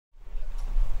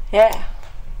Yeah.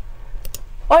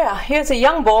 Oh yeah, here's a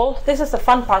young bull. This is the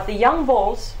fun part. The young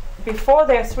bulls, before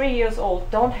they're 3 years old,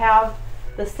 don't have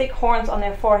the thick horns on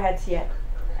their foreheads yet.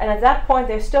 And at that point,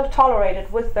 they're still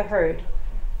tolerated with the herd.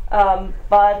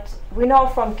 But we know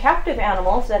from captive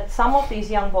animals that some of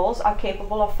these young bulls are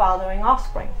capable of fathering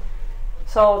offspring.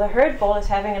 So the herd bull is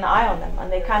having an eye on them,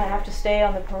 and they kind of have to stay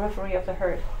on the periphery of the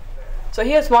herd. So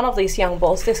here's one of these young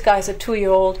bulls. This guy's a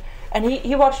 2-year-old, and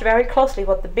he watched very closely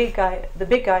what the big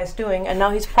guy is doing, and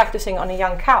now he's practicing on a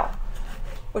young cow,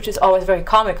 which is always very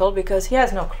comical because he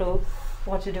has no clue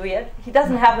what to do yet. He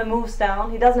doesn't have the moves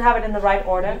down. He doesn't have it in the right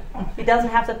order. He doesn't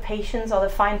have the patience or the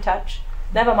fine touch.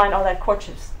 Never mind all that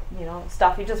courtship,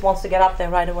 stuff. He just wants to get up there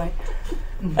right away.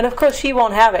 And of course she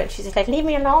won't have it. She's like, "Leave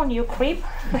me alone, you creep."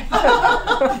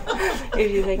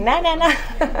 He's like, "Nah."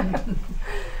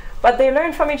 But they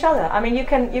learn from each other. I mean, you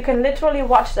can literally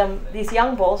watch them. These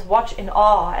young bulls watch in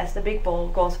awe as the big bull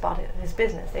goes about his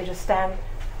business. They just stand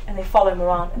and they follow him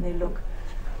around and they look,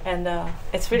 and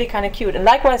it's really kind of cute. And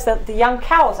likewise, the young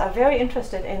cows are very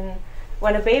interested in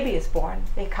when a baby is born.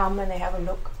 They come and they have a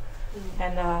look,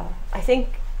 and I think,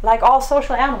 like all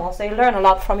social animals, they learn a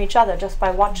lot from each other just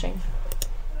by watching.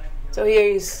 So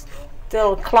here's a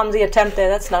little clumsy attempt there.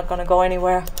 That's not going to go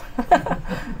anywhere.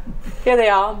 Here they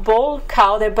are, bull,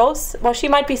 cow. They're both, well, she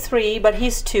might be 3, but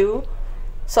he's 2.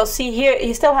 So see here,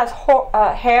 he still has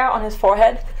hair on his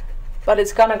forehead, but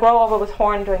it's going to grow over with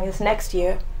horn during his next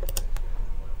year.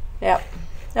 Yeah.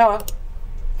 Oh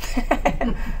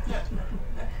well.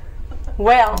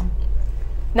 Well,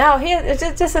 now here,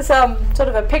 this is sort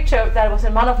of a picture that was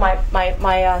in one of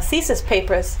my thesis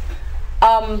papers.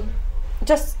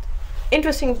 Just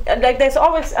interesting, like there's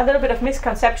always a little bit of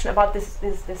misconception about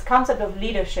this concept of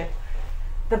leadership.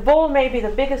 The bull may be the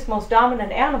biggest, most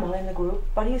dominant animal in the group,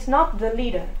 but he's not the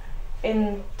leader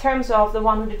in terms of the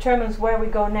one who determines where we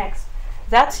go next.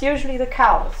 That's usually the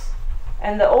cows.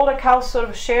 And the older cows sort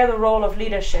of share the role of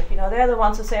leadership. They're the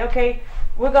ones who say, "Okay,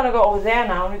 we're going to go over there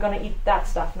now, and we're going to eat that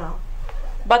stuff now."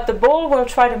 But the bull will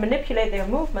try to manipulate their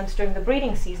movements during the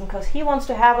breeding season because he wants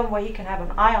to have them where he can have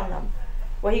an eye on them,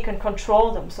 where he can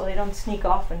control them so they don't sneak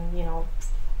off and,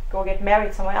 go get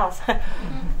married somewhere else.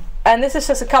 And this is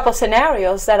just a couple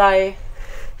scenarios that I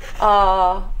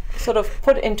sort of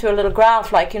put into a little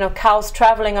graph, like, cows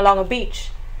traveling along a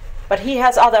beach. But he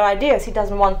has other ideas. He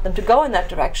doesn't want them to go in that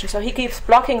direction, so he keeps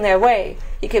blocking their way.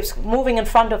 He keeps moving in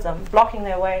front of them, blocking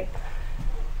their way,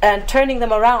 and turning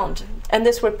them around. And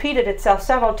this repeated itself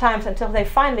several times until they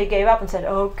finally gave up and said,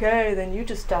 "Okay, then you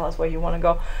just tell us where you want to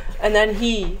go." And then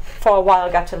he, for a while,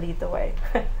 got to lead the way.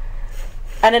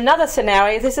 And another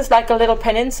scenario, this is like a little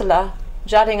peninsula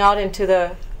jutting out into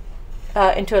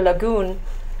a lagoon,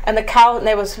 and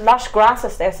there was lush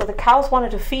grasses there, so the cows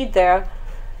wanted to feed there.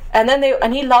 And then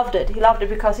he loved it. He loved it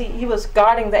because he was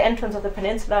guarding the entrance of the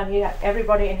peninsula, and he had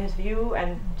everybody in his view,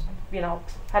 and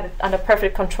had it under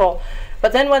perfect control.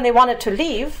 But then when they wanted to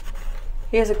leave,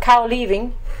 here's a cow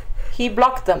leaving, he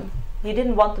blocked them. He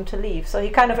didn't want them to leave, so he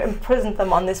kind of imprisoned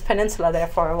them on this peninsula there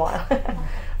for a while.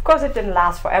 Of course, it didn't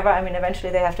last forever. I mean,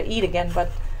 eventually they have to eat again, but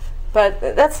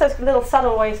that's the little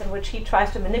subtle ways in which he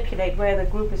tries to manipulate where the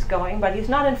group is going, but he's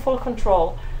not in full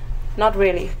control. Not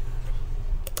really.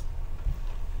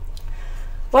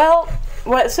 Well,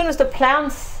 as soon as the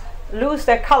plants lose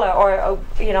their color or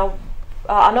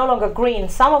are no longer green,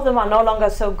 some of them are no longer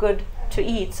so good to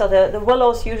eat. So the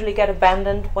willows usually get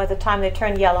abandoned by the time they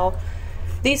turn yellow.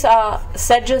 These are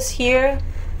sedges here,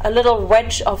 a little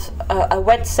wedge of a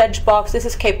wet sedge box. This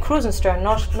is Cape Cruisenstern,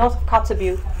 north of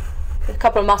Kotzebue. A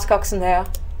couple of musk oxen there.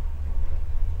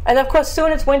 And of course,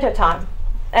 soon it's winter time.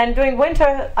 And during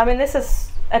winter, I mean, this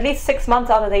is at least 6 months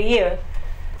out of the year.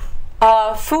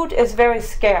 Food is very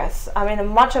scarce. I mean,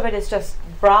 much of it is just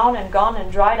brown and gone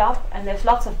and dried up, and there's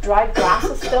lots of dried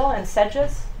grasses still and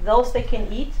sedges. Those they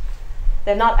can eat.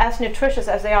 They're not as nutritious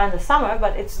as they are in the summer,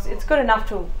 but it's good enough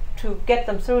to get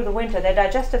them through the winter. Their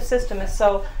digestive system is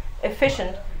so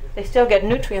efficient, they still get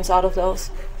nutrients out of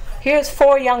those. Here's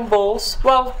 4 young bulls.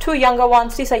 Well, 2 younger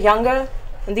ones. These are younger,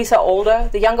 and these are older.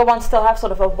 The younger ones still have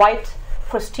sort of a white,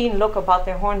 pristine look about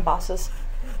their horn bosses.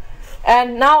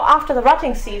 And now, after the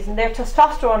rutting season, their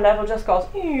testosterone level just goes,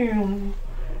 and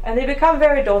they become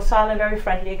very docile and very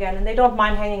friendly again, and they don't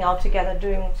mind hanging out together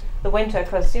during the winter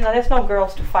because, there's no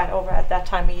girls to fight over at that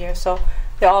time of year, so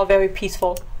they're all very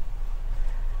peaceful.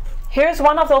 Here's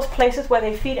one of those places where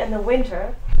they feed in the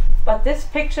winter, but this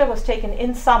picture was taken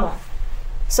in summer.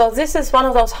 So this is one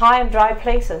of those high and dry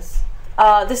places.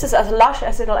 This is as lush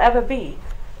as it'll ever be.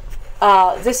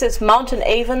 This is mountain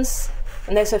avens,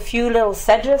 and there's a few little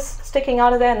sedges sticking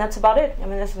out of there, and that's about it. I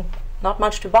mean, there's not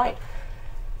much to bite.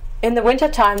 in the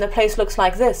wintertime the place looks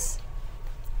like this.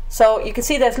 So you can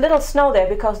see there's little snow there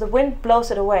because the wind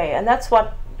blows it away, and that's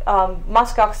what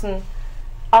musk oxen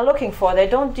are looking for. They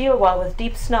don't deal well with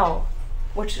deep snow,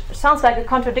 which sounds like a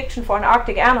contradiction for an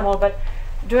Arctic animal, but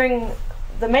during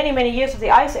the many, many years of the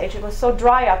Ice Age, it was so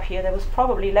dry up here, there was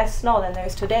probably less snow than there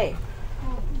is today.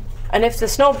 And if the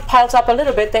snow piles up a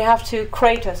little bit, they have to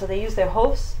crater, so they use their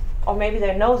hooves or maybe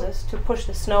their noses to push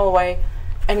the snow away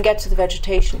and get to the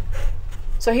vegetation.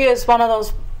 So here's one of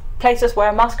those places where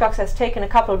a muskox has taken a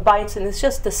couple of bites, and it's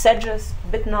just the sedges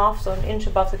bitten off, so an inch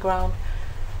above the ground.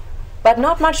 But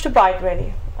not much to bite,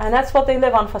 really. And that's what they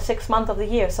live on for 6 months of the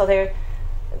year. So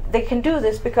they can do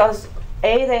this because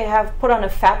A, they have put on a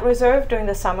fat reserve during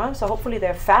the summer, so hopefully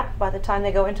they're fat by the time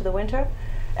they go into the winter.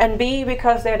 And B,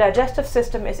 because their digestive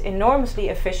system is enormously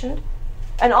efficient.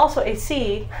 And also a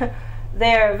C,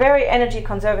 they're very energy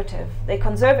conservative. They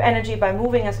conserve energy by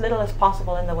moving as little as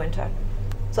possible in the winter.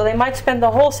 So they might spend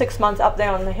the whole 6 months up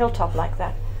there on the hilltop like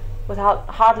that, without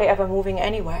hardly ever moving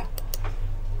anywhere.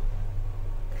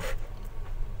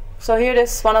 So here it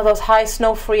is, one of those high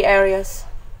snow-free areas.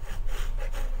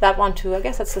 That one too, I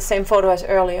guess that's the same photo as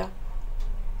earlier.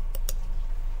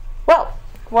 Well,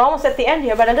 we're almost at the end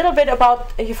here, but a little bit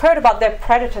about, you've heard about their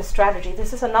predator strategy.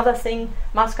 This is another thing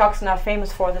musk oxen are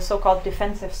famous for, the so-called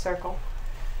defensive circle.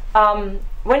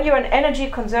 When you're an energy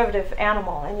conservative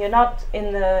animal and you're not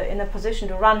in a position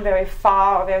to run very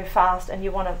far or very fast and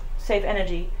you want to save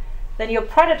energy, then your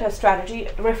predator strategy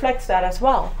reflects that as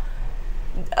well.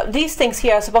 These things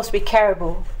here are supposed to be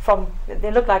caribou.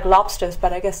 They look like lobsters,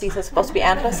 but I guess these are supposed to be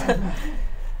antlers.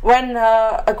 When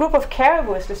a group of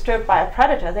caribou is disturbed by a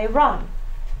predator, they run.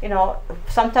 You know,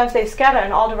 sometimes they scatter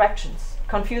in all directions,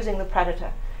 confusing the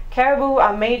predator. Caribou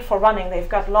are made for running. They've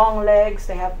got long legs.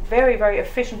 They have very, very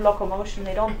efficient locomotion.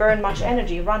 They don't burn much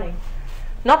energy running.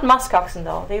 Not musk oxen,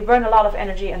 though. They burn a lot of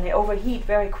energy and they overheat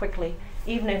very quickly,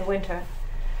 even in winter.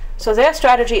 So their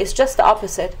strategy is just the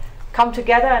opposite. Come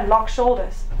together and lock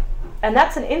shoulders. And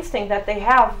that's an instinct that they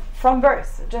have from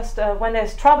birth. Just when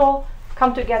there's trouble,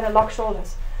 come together, lock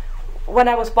shoulders. When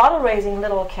I was bottle raising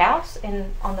little calves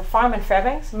on the farm in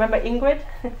Fairbanks, remember Ingrid?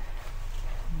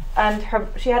 And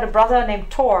she had a brother named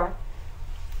Thor.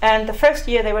 And the first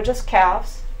year they were just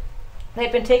calves.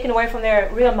 They'd been taken away from their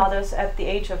real mothers at the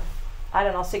age of,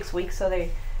 6 weeks, so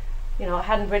they,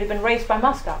 hadn't really been raised by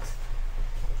muskox.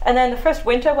 And then the first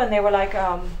winter when they were like,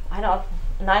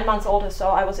 9 months old or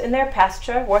so, I was in their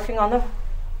pasture working on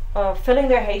the, filling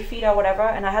their hay feed or whatever,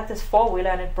 and I had this four-wheeler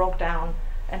and it broke down.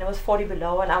 And it was 40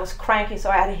 below, and I was cranky, so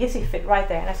I had a hissy fit right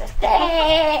there. And I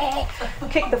said,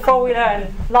 kicked the four-wheeler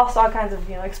and lost all kinds of,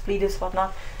 expletives,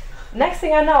 whatnot. Next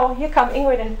thing I know, here come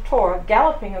Ingrid and Thor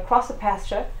galloping across the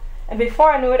pasture. And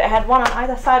before I knew it, I had one on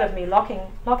either side of me, locking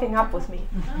up with me.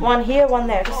 One here, one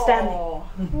there, just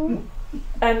standing.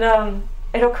 And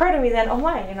it occurred to me then, oh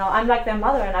my, I'm like their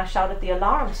mother, and I shouted the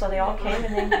alarm, so they all came,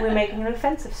 and then we're making an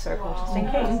offensive circle, just in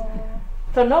case.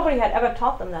 So nobody had ever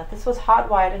taught them that. This was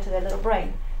hardwired into their little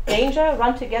brain. Danger,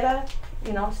 run together,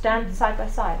 stand side by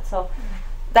side. So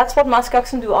that's what musk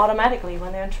oxen do automatically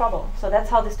when they're in trouble. So that's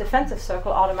how this defensive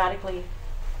circle automatically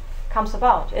comes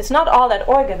about. It's not all that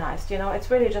organized, it's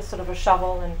really just sort of a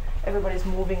shovel and everybody's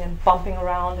moving and bumping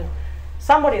around, and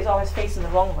somebody is always facing the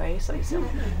wrong way, so you see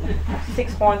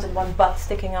 6 horns and 1 butt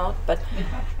sticking out. But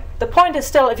the point is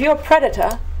still, if you're a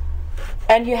predator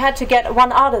and you had to get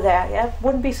one out of there, it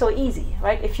wouldn't be so easy,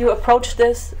 right? If you approached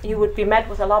this, you would be met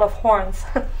with a lot of horns.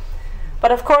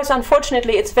 But of course,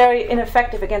 unfortunately, it's very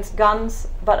ineffective against guns,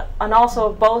 and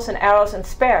also bows and arrows and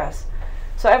spears.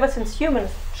 So ever since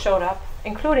humans showed up,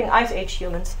 including Ice Age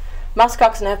humans, musk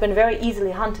oxen have been very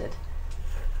easily hunted.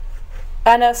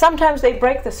 And sometimes they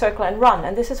break the circle and run,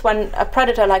 and this is when a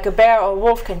predator like a bear or a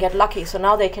wolf can get lucky. So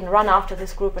now they can run after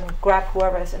this group and grab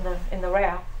whoever is in the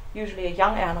rear, usually a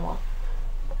young animal.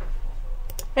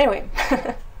 Anyway,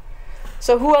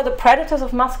 so who are the predators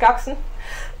of musk oxen?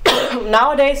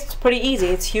 Nowadays it's pretty easy.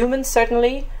 It's humans,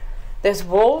 certainly. There's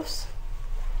wolves,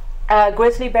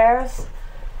 grizzly bears.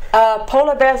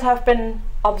 Polar bears have been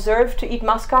observed to eat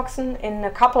musk oxen in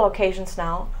a couple occasions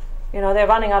now. They're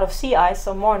running out of sea ice,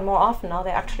 so more and more often now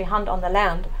they actually hunt on the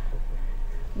land.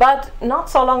 But not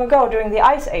so long ago, during the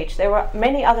Ice Age, there were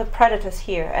many other predators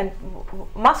here, and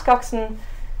musk oxen,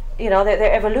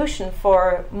 their evolution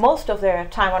for most of their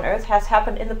time on Earth has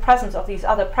happened in the presence of these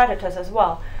other predators as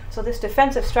well. So this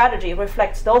defensive strategy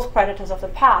reflects those predators of the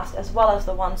past as well as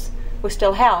the ones we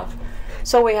still have.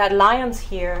 So we had lions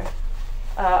here,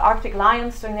 Arctic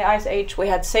lions during the Ice Age. We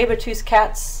had saber-toothed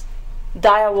cats,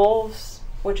 dire wolves,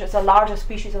 which is a larger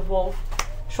species of wolf,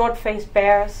 short-faced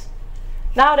bears.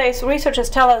 Nowadays, researchers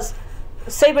tell us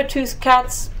saber-toothed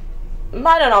cats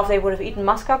I don't know if they would have eaten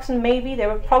musk oxen. Maybe they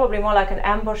were probably more like an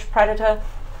ambush predator.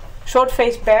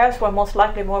 Short-faced bears were most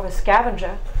likely more of a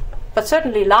scavenger, but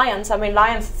certainly lions. I mean,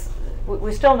 lions.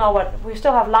 We still know we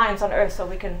still have lions on Earth, so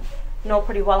we can know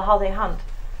pretty well how they hunt.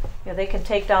 You know, they can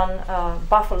take down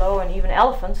buffalo and even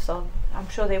elephants. So I'm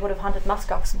sure they would have hunted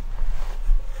musk oxen.